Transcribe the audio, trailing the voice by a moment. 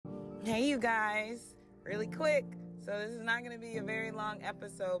Hey you guys, really quick. So this is not going to be a very long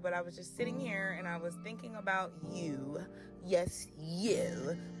episode, but I was just sitting here and I was thinking about you. Yes,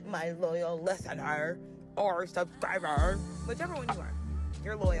 you, my loyal listener or subscriber, whichever one you are.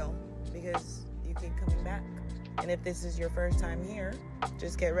 You're loyal because you keep coming back. And if this is your first time here,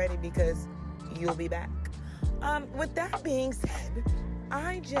 just get ready because you'll be back. With that being said,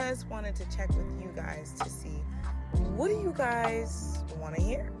 I just wanted to check with you guys to see, what do you guys want to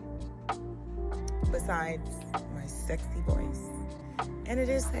hear? Besides my sexy voice. And it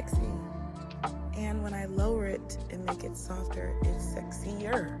is sexy. And when I lower it and make it softer, it's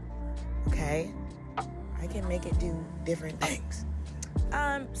sexier. Okay? I can make it do different things.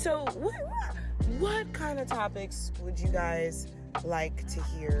 So what kind of topics would you guys like to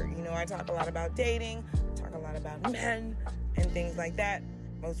hear? You know, I talk a lot about dating, talk a lot about men and things like that.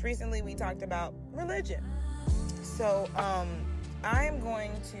 Most recently, we talked about religion. So, I am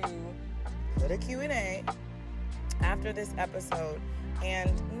going to put a Q&A after this episode,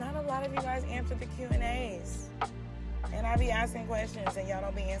 and not a lot of you guys answer the Q&As, and I be asking questions and y'all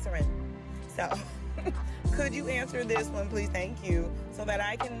don't be answering. So could you answer this one, please? Thank you, so that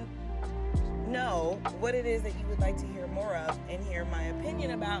I can know what it is that you would like to hear more of and hear my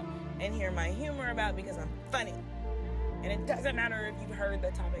opinion about and hear my humor about, because I'm funny. And it doesn't matter if you've heard the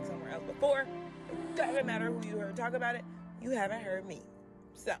topic somewhere else before. It doesn't matter who you heard talk about it. You haven't heard me.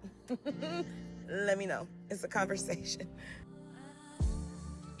 So, let me know. It's a conversation.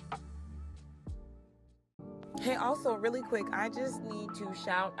 Hey, also, really quick, I just need to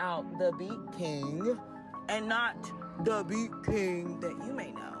shout out the Beat King, and not the Beat King that you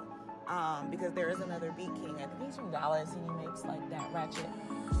may know, because there is another Beat King. I think he's from Dallas, and he makes, like, that ratchet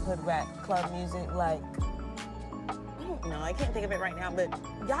hood rat club music, like, I don't know, I can't think of it right now, but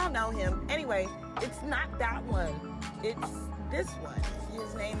y'all know him. Anyway, it's not that one. It's this one.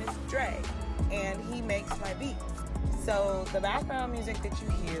 His name is Dre, and he makes my beats. So the background music that you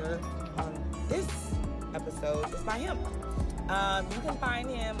hear on this episode is by him. You can find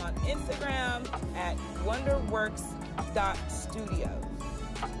him on Instagram at wonderworks.studios,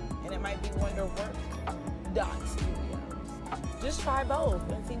 and it might be wonderwork.studios. Just try both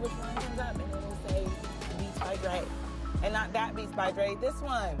and see which one comes up, and it'll say Beats by Dre, and not that Beats by Dre, this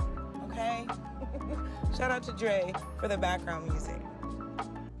one. Okay. Shout out to Dre for the background music.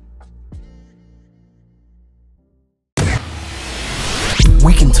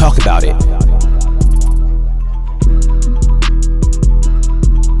 We can talk about it.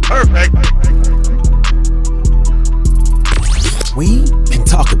 Perfect. We can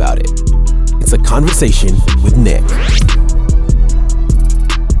talk about it. It's a conversation with Nick.